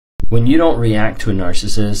When you don't react to a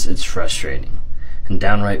narcissist, it's frustrating and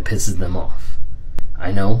downright pisses them off.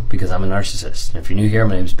 I know because I'm a narcissist. And if you're new here,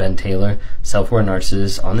 my name is Ben Taylor, self-aware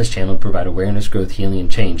narcissist on this channel to provide awareness, growth, healing, and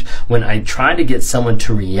change. When I try to get someone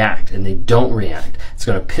to react and they don't react, it's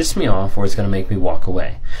going to piss me off or it's going to make me walk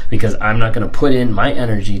away because I'm not going to put in my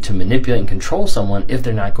energy to manipulate and control someone if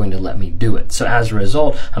they're not going to let me do it. So as a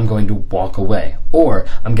result, I'm going to walk away, or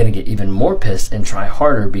I'm going to get even more pissed and try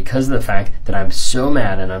harder because of the fact that I'm so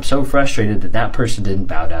mad and I'm so frustrated that that person didn't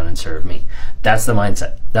bow down and serve me. That's the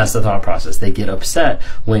mindset. That's the thought process. They get upset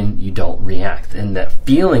when you don't react. And that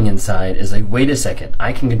feeling inside is like, wait a second,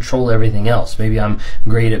 I can control everything else. Maybe I'm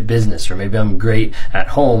great at business, or maybe I'm great at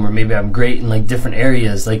home, or maybe I'm great in like different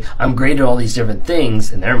areas. Like I'm great at all these different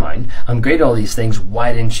things in their mind. I'm great at all these things.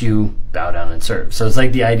 Why didn't you bow down and serve? So it's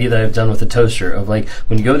like the idea that I've done with the toaster of like,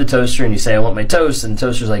 when you go to the toaster and you say, I want my toast, and the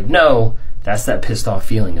toaster's like, no, that's that pissed off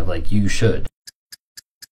feeling of like, you should.